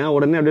பண்றனியா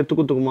உடனே அப்படியே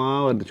துக்குமா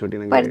வருது சுடி.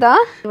 எனக்கு படுதா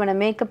இவன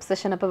மேக்கப்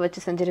செஷன் அப்ப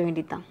வச்சு செஞ்சிர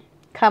வேண்டியதான்.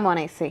 Come on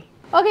I say.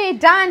 Okay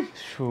done.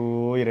 Show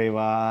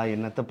இறைவா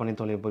என்னத்த பண்ணி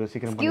தொலைய போற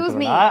சீக்கிரம் Excuse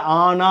me. பண்ணி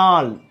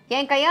ஆனால்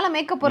என் கையால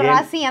மேக்கப் போடுற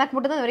ராசி எனக்கு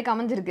மட்டும் தான் இது வரைக்கும்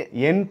அமைஞ்சிருக்கு.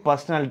 என்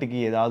பர்சனாலிட்டிக்கு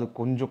ஏதாவது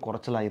கொஞ்சம்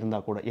குறைச்சலா இருந்தா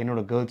கூட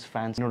என்னோட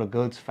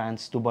கேர்ள்ஸ்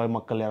ஃபேன்ஸ் துபாய்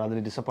மக்கள்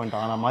யாராவது டிசப்பாயிண்ட்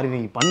ஆன மாதிரி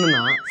நீங்க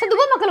பண்ணுனா சோ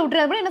துபாய் மக்கள்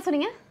விட்டுறது என்ன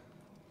சொன்னீங்க?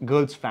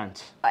 Girls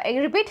fans.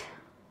 Repeat.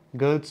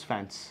 Girls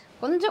fans.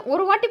 கொஞ்சம்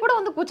ஒரு வாட்டி கூட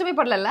வந்து கூச்சமே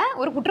படல,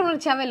 ஒரு குற்ற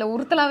உணர்ச்சியாவே இல்ல,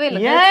 உறுத்தலாவே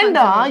இல்ல.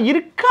 ஏன்டா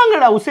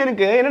இருக்காங்கடா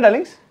உசேனுக்கு என்ன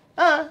டார்லிங்ஸ்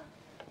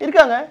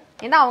இருக்காங்க.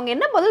 ஏன்னா அவங்க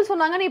என்ன பதில்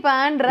சொன்னாங்கன்னு இப்ப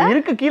ஆண்ட்ர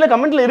இருக்கு கீழ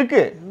கமெண்ட்ல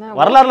இருக்கு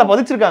வரலாறுல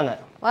பதிச்சிருக்காங்க.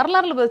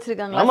 வரலாறுல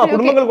பதிச்சிருக்காங்க. ஆமா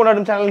குடும்பங்கள்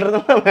கொண்டாடும்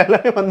சேனல்ன்றதுனால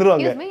எல்லாரும்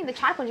வந்துருவாங்க. எக்ஸ்கியூஸ் மீ இந்த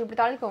சாட் கொஞ்சம் இப்படி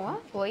தாளிக்கோங்க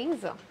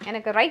ப்ளீஸ்.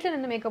 எனக்கு ரைட்ல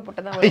நின்னு மேக்கப்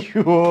போட்டதா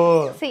ஐயோ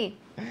see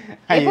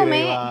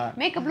எப்பவுமே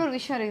மேக்கப்ல ஒரு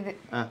விஷயம் இருக்குது.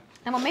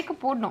 நம்ம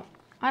மேக்கப் போடணும்,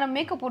 ஆனா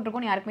மேக்கப்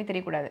போட்டுருக்கோம் யாருக்குமே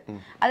தெரியக்கூடாது.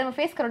 அது நம்ம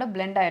ஃபேஸ் கலரோட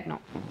பிளெண்ட்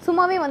ஆயிடணும்.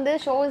 சும்மாவே வந்து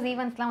ஷோஸ்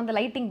ஈவென்ட்ஸ்லாம் வந்து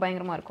லைட்டிங்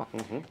பயங்கரமா இருக்கும்.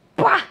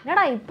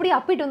 என்னடா இப்படி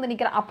அப்பிட்டு வந்து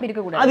நிக்கிற அப்படி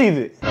இருக்க கூடாது.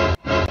 அது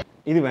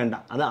இது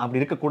வேண்டாம். அதான் அப்படி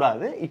இருக்க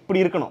கூடாது, இப்படி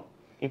இருக்கணும்.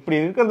 இப்படி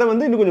இருக்கிறத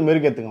வந்து இன்னும் கொஞ்சம்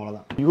மெருகேத்துங்க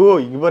அவ்வளவுதான். ஐயோ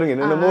இங்க பாருங்க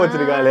என்னென்னமோ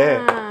வச்சிருக்காளே.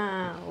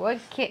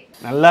 ஓகே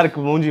நல்லா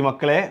இருக்கு மூஞ்சி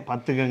மக்களே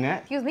பாத்துக்கங்க.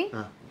 எக்ஸ்கியூஸ் மீ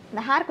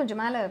இந்த ஹேர்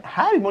கொஞ்சம் மேல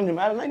ஹேர் கொஞ்சம்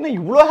மேல என்ன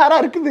இவ்ளோ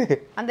ஹேரா இருக்குது.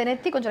 அந்த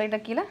நெத்தி கொஞ்சம்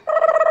லைட்டா கீழ,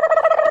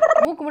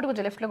 மூக்கு மட்டும்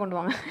கொஞ்சம் லெஃப்ட்ல கொண்டு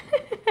வாங்க.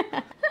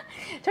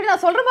 சரி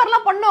நான் சொல்ற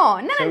மாதிரிலாம் பண்ணோம்.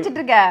 என்ன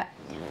நினைச்சிட்டு இருக்க?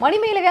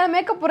 மணிமேகலை வேற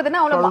மேக்கப் போறதுன்னா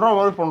அவ்வளவு சொல்றோம்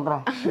மாதிரி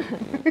பண்றோம்.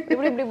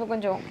 இப்படி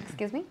கொஞ்சம்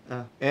எக்ஸ்கியூஸ் மீ.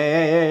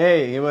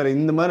 ஏய் இவர்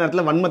இந்த மாதிரி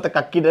நேரத்துல வன்மத்தை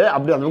கக்கிடு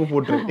அப்படி அந்த பக்கம்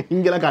போட்டுரு.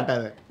 இங்கெல்லாம்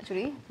காட்டாத.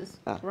 ஆக்சுவலி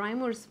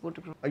ரைமர்ஸ்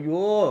போட்டுக்கிறோம்.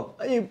 ஐயோ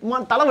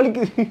தலை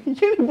வலிக்குது.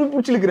 ஏன் இப்படி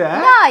புடிச்சிருக்கற?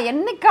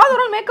 என்னைக்காவது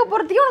ஒரு மேக்கப்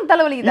போறதுக்கே உனக்கு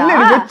தலை வலிக்குதா? இல்ல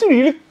நீ வெச்சு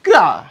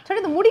இழுக்குறா.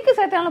 சரி இந்த முடிக்கு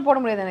சேர்த்தால போட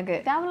முடியாது எனக்கு.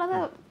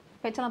 தேவலாத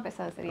பேச்சலாம்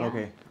பேசாத சரியா?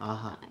 ஓகே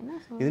ஆஹா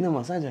இது என்ன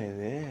மசாஜா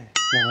இது?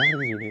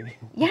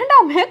 ஏன்டா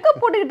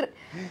மேக்கப் போட்டுக்கிட்டு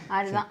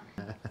அதுதான்.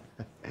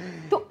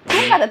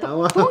 தூங்காத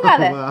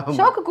தூங்காத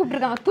ஷோக்கு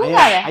கூப்பிட்டுருக்காங்க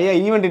தூங்காத. ஐயா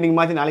ஈவென்ட் இன்னைக்கு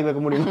மாத்தி நாளைக்கு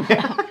வைக்க முடியும்.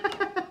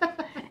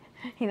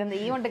 இது அந்த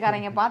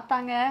ஈவென்ட்காரங்க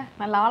பார்த்தாங்க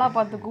நல்ல ஆளா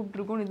பார்த்து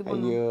கூப்பிட்டுருக்கோம். இது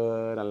பண்ணு. ஐயோ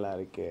நல்லா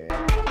இருக்கு.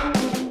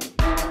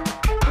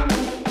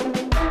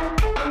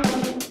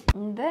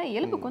 இந்த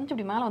எலும்பு கொஞ்சம்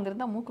இப்படி மேல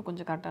வந்திருந்தா மூக்கு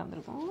கொஞ்சம் கரெக்டா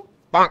இருந்திருக்கும்.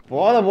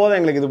 போதும்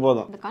எங்களுக்கு இது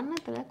போதும். இந்த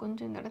கண்ணத்துல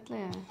கொஞ்சம் இந்த இடத்துல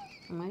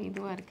மாதிரி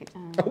இதுவா இருக்கு.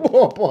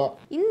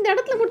 இந்த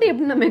இடத்துல மட்டும்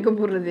எப்படி மேக்கப்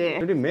போடுறது?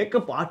 அப்படி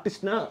மேக்கப்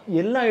ஆர்டிஸ்ட்னா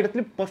எல்லா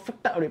இடத்துலயும்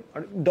பெர்ஃபெக்ட்டா அப்படி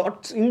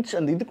டாட்ஸ் இன்ச்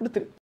அந்த இது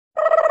கொடுத்து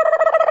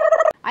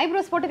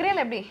ஐப்ரோஸ் போட்டுக்கறே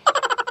இல்ல எப்படி?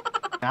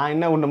 நான்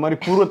என்ன உன்ன மாதிரி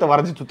பூர்வத்தை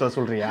வரைஞ்சு சுத்த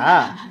சொல்றியா?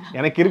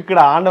 எனக்கு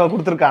இருக்குடா ஆண்டவன்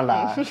கொடுத்துருக்கான்டா.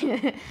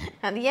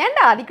 அது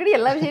ஏன்டா அடிக்கடி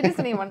எல்லா விஷயத்தையும்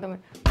சொன்னீங்க மாட்டோமே.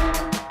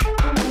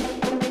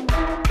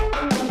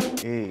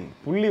 ஏய்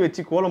புள்ளி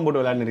வச்சு கோலம்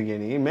போட்டு விளையாண்டு இருக்கே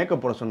நீ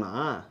மேக்கப் போட சொன்னா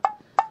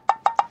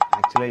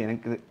ஆக்சுவலா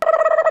எனக்கு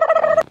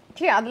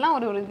சரி அதெல்லாம்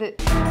ஒரு இது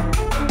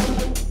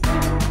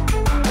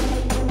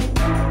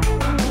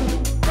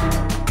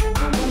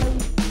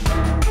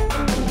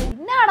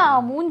என்னடா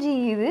மூஞ்சி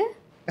இது?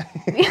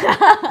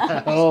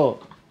 ஓ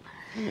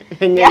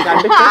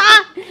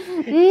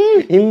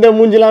இந்த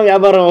மூஞ்சிலாம்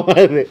வியாபாரம்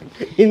ஆகாது.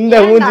 இந்த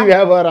மூஞ்சி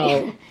வியாபாரம்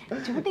ஆகும்.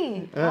 சுட்டி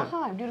ஆஹா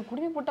இப்படி ஒரு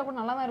குடுமி போட்டா கூட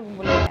நல்லா தான் இருக்கும்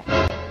போல.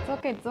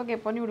 இட்ஸ் ஓகே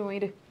பண்ணி விடுவோம்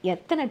இரு.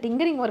 எத்தனை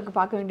டிங்கரிங் ஒர்க்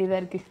பார்க்க வேண்டியதா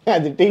இருக்கு.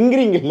 அது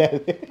டிங்கரிங் இல்ல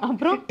அது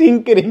அப்புறம்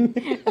டிங்கரிங்.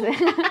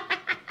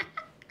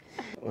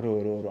 ஒரு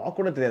ஒரு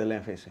ஆக்வர்டா தெரியாதுல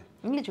என் ஃபேஸ்.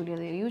 இல்ல சுட்டி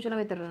அது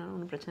யூசுவலாவே தெரியல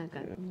ஒன்றும் பிரச்சனை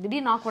இருக்காது.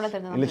 திடீர்னு ஆக்வர்டா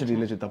தெரிஞ்சா இல்ல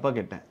சுட்டி தப்பா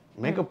கேட்டேன்.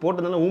 மேக்கப்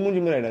போட்டதால ஊ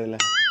மூஞ்சி மாதிரி ஆயிடாதுல்ல.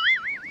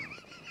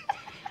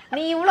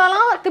 நீ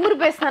இவ்வளோலாம் திமிரு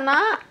பேசுனா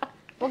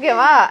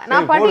ஓகேவா?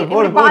 நான்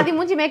பாதி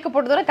மூஞ்சி மேக்கப்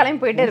போட்டதோட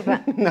கிளம்பி போயிட்டே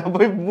இருப்பேன். நான்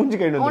போய் மூஞ்சி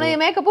கழுவிட்டு உனக்கு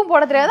மேக்கப்பும்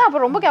போட தெரியாது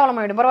அப்புறம் ரொம்ப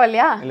கேவலமாயிடும்.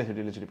 பரவாயில்லையா? இல்ல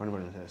சுட்டி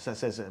பண்ணு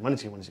சார்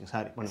மன்னிச்சுங்க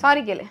சாரி பண்ணு.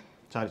 சாரி கேளு.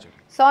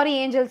 சாரி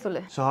ஏஞ்சல்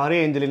சொல்லு. சாரி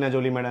ஏஞ்சலினா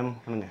ஜோலி மேடம்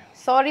பண்ணுங்க.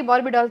 சாரி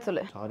பார்பி டால்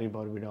சொல்லு. Sorry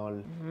Barbie doll.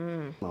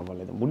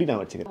 மாவல முடி நான்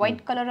வச்சிருக்கேன்.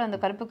 ஒயிட் கலர் அந்த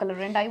கருப்பு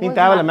கலர் ரெண்டு ஐ. நீ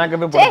தேவல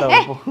மேக்கப்பே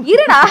போடுடா.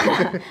 இருடா.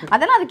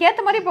 அதெல்லாம் அதுக்கு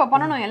ஏத்த மாதிரி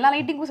பண்ணனும். எல்லா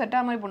லைட்டிங்கும் செட்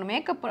ஆற மாதிரி பண்ணனும்.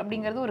 மேக்கப்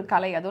அப்படிங்கிறது ஒரு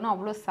கலை. அதுவும்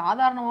அவ்வளவு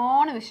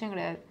சாதாரணமான விஷயம்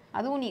கிடையாது.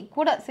 அதுவும் நீ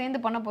கூட சேர்ந்து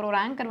பண்ண போற ஒரு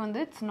ஆங்கர்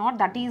வந்து it's not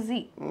that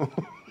easy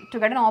to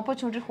get an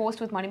opportunity to host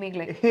with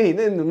Manimegalai.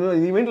 இது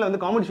ஈவென்ட்ல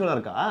வந்து காமெடி ஷோலாம்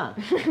இருக்கா?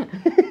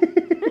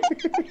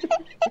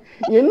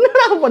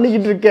 என்னடா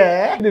பண்ணிக்கிட்டு இருக்க?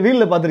 இது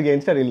ரீல்ல பாத்துர்க்கேன்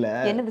இன்ஸ்டா ரீல்ல.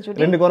 என்னது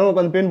சுட்டி? ரெண்டு குரங்கு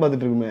உட்கார்ந்து பேன்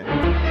பாத்துட்டு இருக்குமே.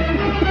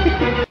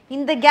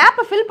 இந்த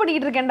கேப்பை ஃபில்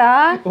பண்ணிக்கிட்டு இருக்கேன்டா.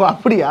 ஓ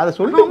அப்படியே அத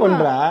சொல்லி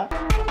பண்றா.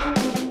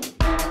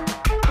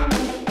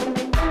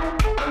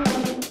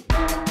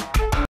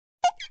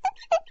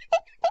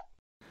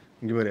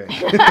 இங்க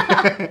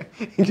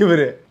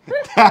பாரு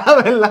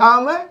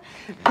தேவையில்லாம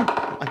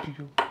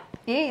ஐயோ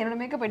ஏய் என்னோட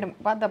மேக்கப் ஐட்டம்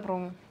பார்த்து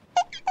அப்புறம்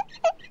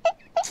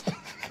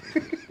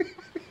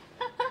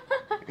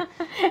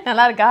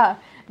நல்லா இருக்கா?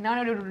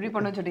 நானும் இப்படி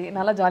பண்ண சொல்லி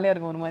நல்லா ஜாலியா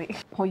இருக்கும் ஒரு மாதிரி.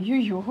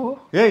 ஐயோ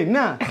ஏய் என்ன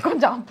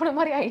கொஞ்சம் அப்படி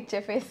மாதிரி ஆயிடுச்சு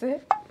ஃபேஸ்.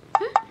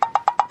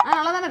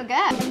 நல்லா தானே இருக்க?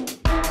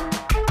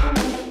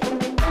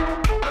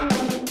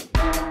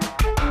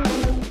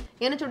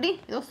 என்ன சுட்டி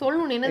ஏதோ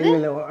சொல்லணும் என்னது?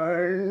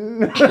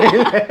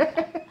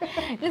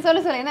 இல்ல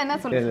சொல்லு என்ன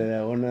சொல்லு.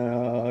 ஒண்ணு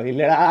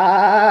இல்லடா.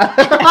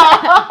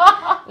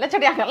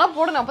 லட்சடி அங்கெல்லாம்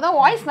போடுங்க அப்பதான்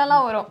வாய்ஸ் நல்லா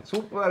வரும்.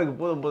 சூப்பரா இருக்கு.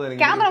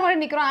 போதும் கேமரா மாதிரி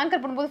நிக்கிறோம்,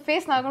 ஆங்கர் பண்ணும்போது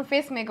ஃபேஸ் நல்லா இருக்கும்,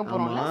 ஃபேஸ் மேக்கப்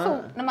போறோம்ல. சோ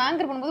நம்ம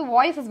ஆங்கர் பண்ணும்போது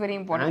voice is very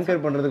important.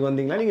 Anchor பண்றதுக்கு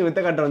வந்தீங்களா நீங்க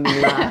வித்த காட்ட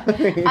வந்தீங்களா?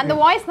 அந்த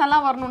வாய்ஸ் நல்லா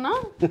வரணும்னா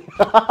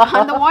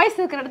அந்த வாய்ஸ்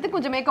இருக்கிற இடத்துக்கு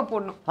கொஞ்சம் மேக்கப்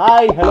போடணும்.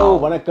 ஹாய் ஹலோ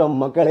வணக்கம்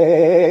மக்களே.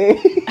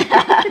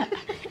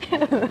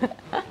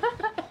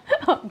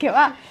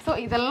 ஓகேவா? சோ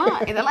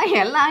இதெல்லாம்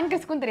எல்லா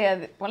ஆங்கர்ஸ்க்கும்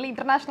தெரியாது, ஒன்லி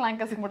இன்டர்நேஷனல்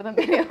ஆங்கர்ஸ்க்கு மட்டும்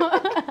தான் தெரியும்.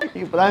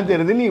 இப்பதான்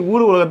தெரியுது நீ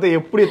ஊர் உலகத்தை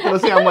எப்படி எத்தனை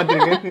வருஷம்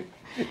ஏமாத்திருக்க.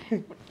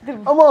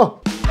 ஆமா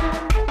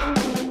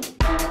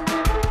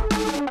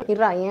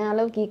இருடா, என்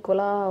அளவுக்கு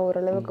ஈக்குவலா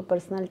ஓரளவுக்கு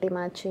பர்சனாலிட்டி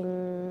மேட்சிங்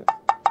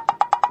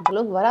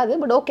அளவுக்கு வராது,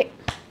 பட் ஓகே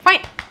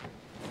ஃபைன்.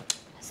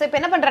 ஸோ இப்போ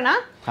என்ன பண்றேன்னா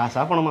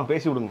சாப்பிடணுமா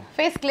பேசி விடுங்க.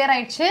 ஃபேஸ் கிளியர்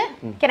ஆயிடுச்சு.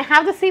 Can I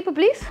have the cheap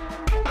please?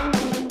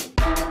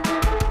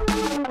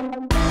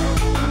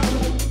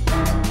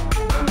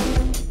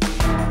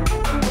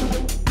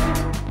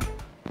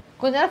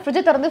 கொஞ்ச நேரம்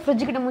ஃப்ரிட்ஜை திறந்து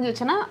ஃப்ரிட்ஜ் கிட்ட மூஞ்சி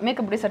வச்சேன்னா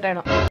மேக்கப் இப்படி செட்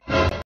ஆகிடும்.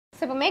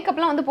 ஸோ இப்போ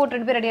மேக்கப்லாம் வந்து போட்டு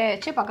 2 பேர் ரெடி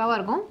ஆகிடுச்சு, பக்காவாக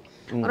இருக்கும்.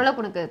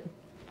 ஓரளவுக்கு உனக்கு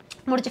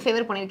முடிச்சு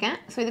ஃபேவர் பண்ணியிருக்கேன்.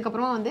 ஸோ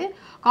இதுக்கப்புறமா வந்து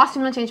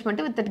காஸ்டியூம்லாம் சேஞ்ச்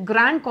பண்ணிட்டு வித்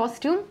கிராண்ட்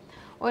காஸ்டியூம்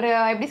ஒரு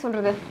எப்படி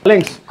சொல்கிறது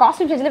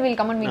காஸ்டியூம் சேஞ்சில் வில்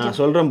கமெண்ட் மீட். நான்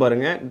சொல்கிறேன்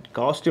பாருங்க,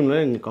 காஸ்டியூமில்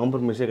எனக்கு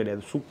காம்ப்ரமைஸே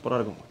கிடையாது, சூப்பராக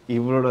இருக்கும்.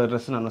 இவளோட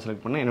ட்ரெஸ் நான்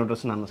செலக்ட் பண்ணேன், என்னோட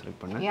ட்ரெஸ் நான்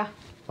செலக்ட் பண்ணேன்.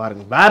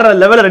 பாருங்க வேற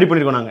லெவலில் ரெடி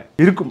பண்ணியிருக்கோம் நாங்கள்.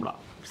 இருக்கும்டா,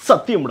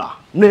 சத்தியம்டா,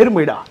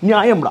 நேர்மைடா,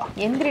 நியாயம்டா.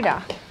 எந்திரிடா.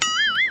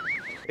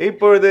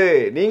 இப்பொழுது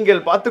நீங்கள்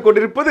பார்த்து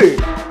கொண்டிருப்பது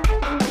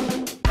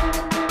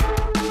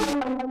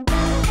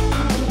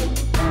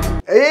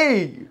ஏய்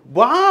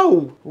wow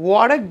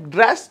what a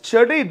dress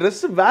shirt.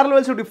 Dress வேற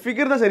லெவல் ஷர்ட்,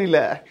 ஃபிகர் தான்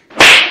சரியில்லை.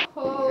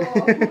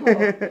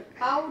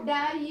 How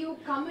dare you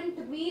comment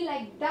me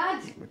like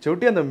that?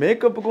 சொட்டி அந்த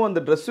மேக்கப்புக்கும்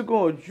அந்த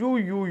ட்ரெஸ்ஸுக்கும் யூ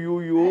யூ யூ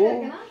யூ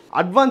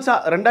அட்வான்ஸா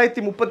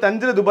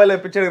 2035ல துபாயில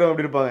பிச்சை எடுக்கிற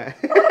அப்படி இருப்பாங்க.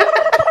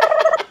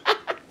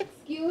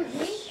 Excuse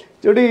me.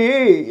 சொட்டி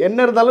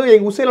என்ன இருந்தாலும்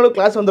எங்க உசைனோட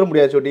கிளாஸ் வந்துட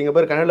முடியாது சொட்டி. இங்க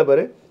பாரு கண்ணாடில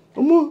பாரு.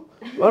 அம்மா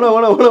வேணாம்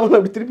வேணாம் வேணாம்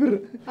அப்படி திருப்பிடு.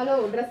 ஹலோ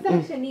ட்ரெஸ்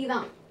செலக்ஷன் நீ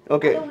தான்.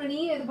 ஓகே நீ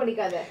இது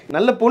பண்ணிக்காத.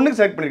 நல்ல பொண்ணுக்கு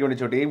செலக்ட் பண்ணிக்க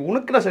வேண்டிய சொட்டி.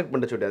 உனக்கு நான் செலக்ட்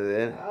பண்ண சொட்டி. அது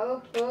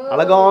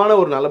அழகான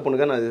ஒரு நல்ல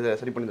பொண்ணுக்கு நான் இது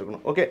சரி பண்ணி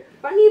இருக்கணும். Okay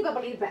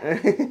பண்ணிருப்பேன்.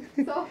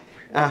 So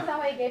that's how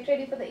I get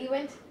ready for the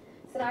event.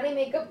 So நானே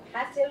மேக்கப்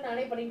ஹேர் ஸ்டைல்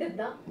நானே பண்ணிட்டு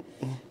தான்.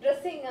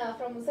 Dressing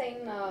from Hussain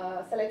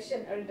selection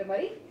அப்படின்ற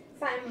மாதிரி.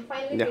 So I'm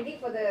finally ready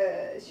for the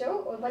show.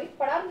 ஒரு மாதிரி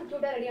படார்னு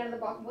கியூட்டா ரெடி ஆனத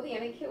பாக்கும்போது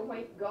எனக்கு oh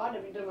my god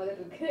அப்படின்ற மாதிரி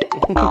இருக்கு.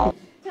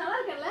 நல்லா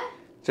இருக்கல?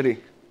 சரி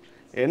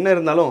என்ன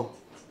இருந்தாலும்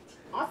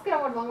ஆஸ்கர்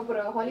அவார்ட் வாங்க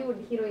போற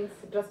ஹாலிவுட் ஹீரோயின்ஸ்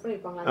ட்ரெஸ்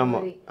பண்ணிருப்பாங்க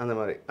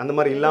அந்த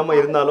மாதிரி இல்லாம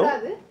இருந்தாலும்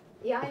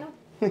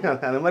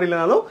அந்த மாதிரி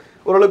இல்லனாலும்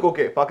ஓரளவுக்கு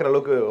ஓகே, பாக்குற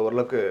அளவுக்கு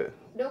ஓரளவுக்கு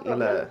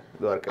நல்ல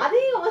இதுவா இருக்கு.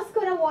 அதே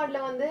ஆஸ்கர்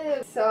அவார்ட்ல வந்து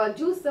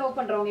ஜூஸ் சர்வ்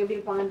பண்றவங்க எப்படி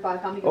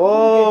இருப்பாங்கன்னு காமிக்க. ஓ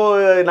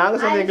நாங்க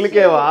சொன்ன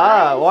எங்களுக்கேவா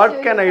what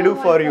can I to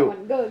for you.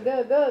 go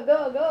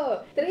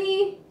 3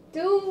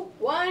 2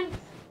 1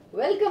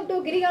 welcome to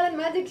Kirikalan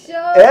magic show.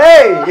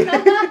 ஏய்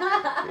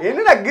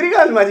என்னடா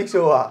கிரிகாலன் மேஜிக்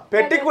ஷோவா?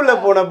 பெட்டிக்குள்ள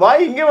போன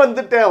பாய் இங்க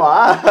வந்துட்டேவா?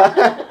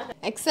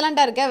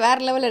 எக்ஸலண்டா இருக்க, வேற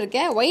லெவல்ல இருக்க.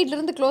 ஒயிட்ல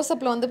இருந்து க்ளோஸ்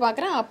அப்ல வந்து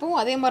பாக்குறேன், அப்பவும்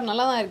அதே மாதிரி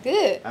நல்லா தான் இருக்கு.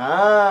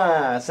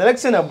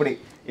 செலக்ஷன் அப்படி.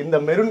 இந்த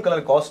மெரூன்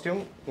கலர்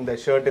காஸ்டியூம், இந்த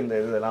ஷர்ட்,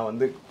 இந்த இதெல்லாம்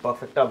வந்து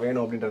பர்ஃபெக்ட்டா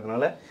வேணும்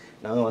அப்படின்றதுனால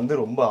நாங்க வந்து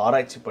ரொம்ப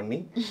ஆராய்ச்சி பண்ணி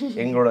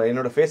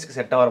என்னோட ஃபேஸ்க்கு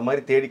செட் ஆகிற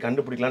மாதிரி தேடி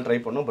கண்டுபிடிக்கலாம் ட்ரை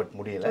பண்ணோம், பட்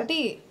முடியல.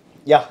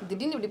 யா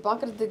திடீர்னு இப்படி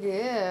பாக்குறதுக்கு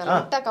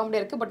லைட்டா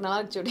காமெடியா இருக்கு, பட் நல்லா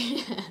இருக்கு ஜோடி.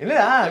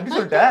 இல்லடா அப்படி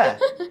சொல்லிட்ட.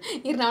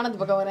 இரு நானும் அந்த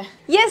பக்கம் வரேன்.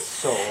 S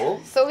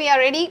so we are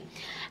ready.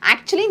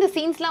 Actually இந்த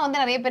சீன்ஸ்லாம்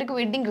வந்து நிறைய பேருக்கு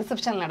வெட்டிங்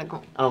ரிசப்ஷன்ல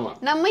நடக்கும். ஆமா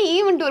நம்ம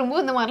ஈவென்ட்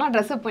வரும்போது இந்த மாதிரிலாம்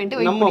ட்ரெஸ் அப்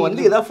பண்ணிட்டு நம்ம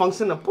வந்து ஏதாவது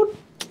ஃபங்க்ஷன்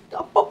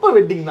அப்பப்ப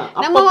வெட்டிங் தான்.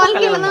 நம்ம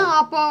வாழ்க்கையில தான்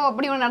அப்போ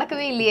அப்படி ஒன்று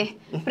நடக்கவே இல்லையே.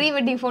 Pre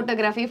wedding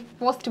photography,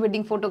 post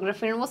wedding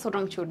photography என்னமோ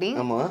சொல்றாங்க ஷூட்டிங்.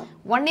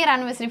 1 year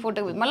anniversary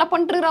ஃபோட்டோ நல்லா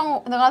பண்ணிட்டு இருக்காங்க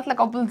இந்த காலத்துல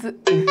கப்புள்ஸ்.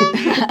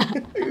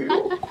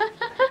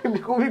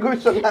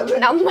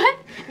 நம்ம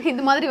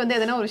இந்த மாதிரி வந்து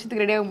எதனா ஒரு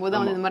விஷயத்துக்கு ரெடி ஆகும்போது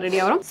அவங்க இந்த மாதிரி ரெடி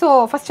ஆகிறோம். ஸோ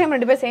ஃபர்ஸ்ட் டைம்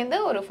 2 பேர் சேர்ந்து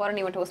ஒரு ஃபாரின்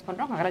ஈவெண்ட் ஹோஸ்ட்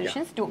பண்றோம்.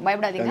 கங்க்ராச்சுலேஷன்ஸ் டு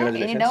பயப்படாதீங்க.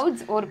 எனி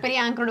டவுட்ஸ் ஒரு பெரிய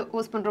ஆங்கரோட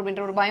ஹோஸ்ட் பண்றோம்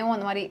அப்படின்ற ஒரு பயம்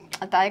அந்த மாதிரி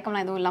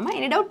தயக்கம்லாம் எதுவும் இல்லாம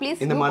எனி டவுட்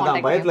ப்ளீஸ் இந்த மாதிரி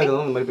தான் பயத்துல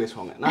இருக்கவங்க இந்த மாதிரி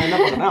பேசுவாங்க. நான் என்ன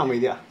பண்றேன்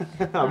அமைதியா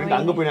அப்படியே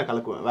அங்க போய் நான்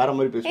கலக்குவேன், வேற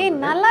மாதிரி பேசுவேன். ஏய்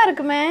நல்லா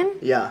இருக்கு மேன்.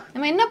 யா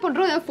நம்ம என்ன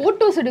பண்றோம்,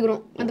 போட்டோஸ்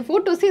எடுக்கிறோம், அந்த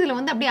போட்டோஸ் இதுல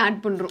வந்து அப்படியே ஆட்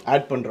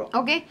பண்றோம்.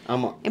 ஓகே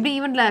ஆமா எப்படி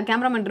ஈவென்ட்ல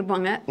கேமராமேன்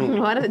இருப்பாங்க,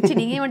 உங்களை வர வச்சு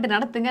நீங்க ஈவென்ட்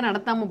நடத்துங்க,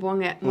 நடத்தாம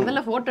போங்க,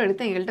 முதல்ல போட்டோ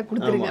எடுத்து எங்கள்கிட்ட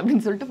கொடுத்துருங்க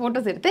அப்படின்னு சொல்லிட்டு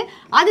போட்டோஸ் எடுத்து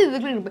அது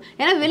இதுக்குள்ள இருப்போம்.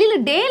 ஏன்னா வெளியில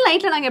டே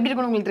லைட்ல நாங்க எப்படி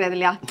இருக்கணும் உங்களுக்கு தெரியாது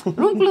இல்லையா?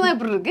 ரூம்குள்ள தான்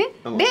எப்படி இருக்கு,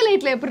 டே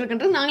லைட்ல எப்படி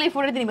இருக்குன்றது நாங்களே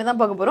போட்டோ எடுத்து இப்ப தான்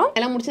பார்க்க போறோம்.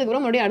 எல்லாம் முடிச்சதுக்கு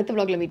அப்புறம் மறுபடியும் அடுத்த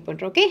vlogல மீட்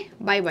பண்றோம். Okay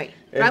bye by.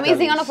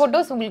 அமேசிங்கான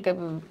போட்டோஸ் உங்களுக்கு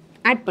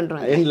ஆட்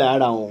பண்றோம். எண்ட்ல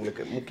ஆட் ஆகும்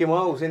உங்களுக்கு. முக்கியமா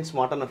ஹுசைன்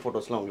ஸ்மார்ட்டான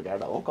போட்டோஸ்லாம் உங்களுக்கு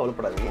ஆட் ஆகும்,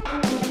 கவலைப்படாதீங்க.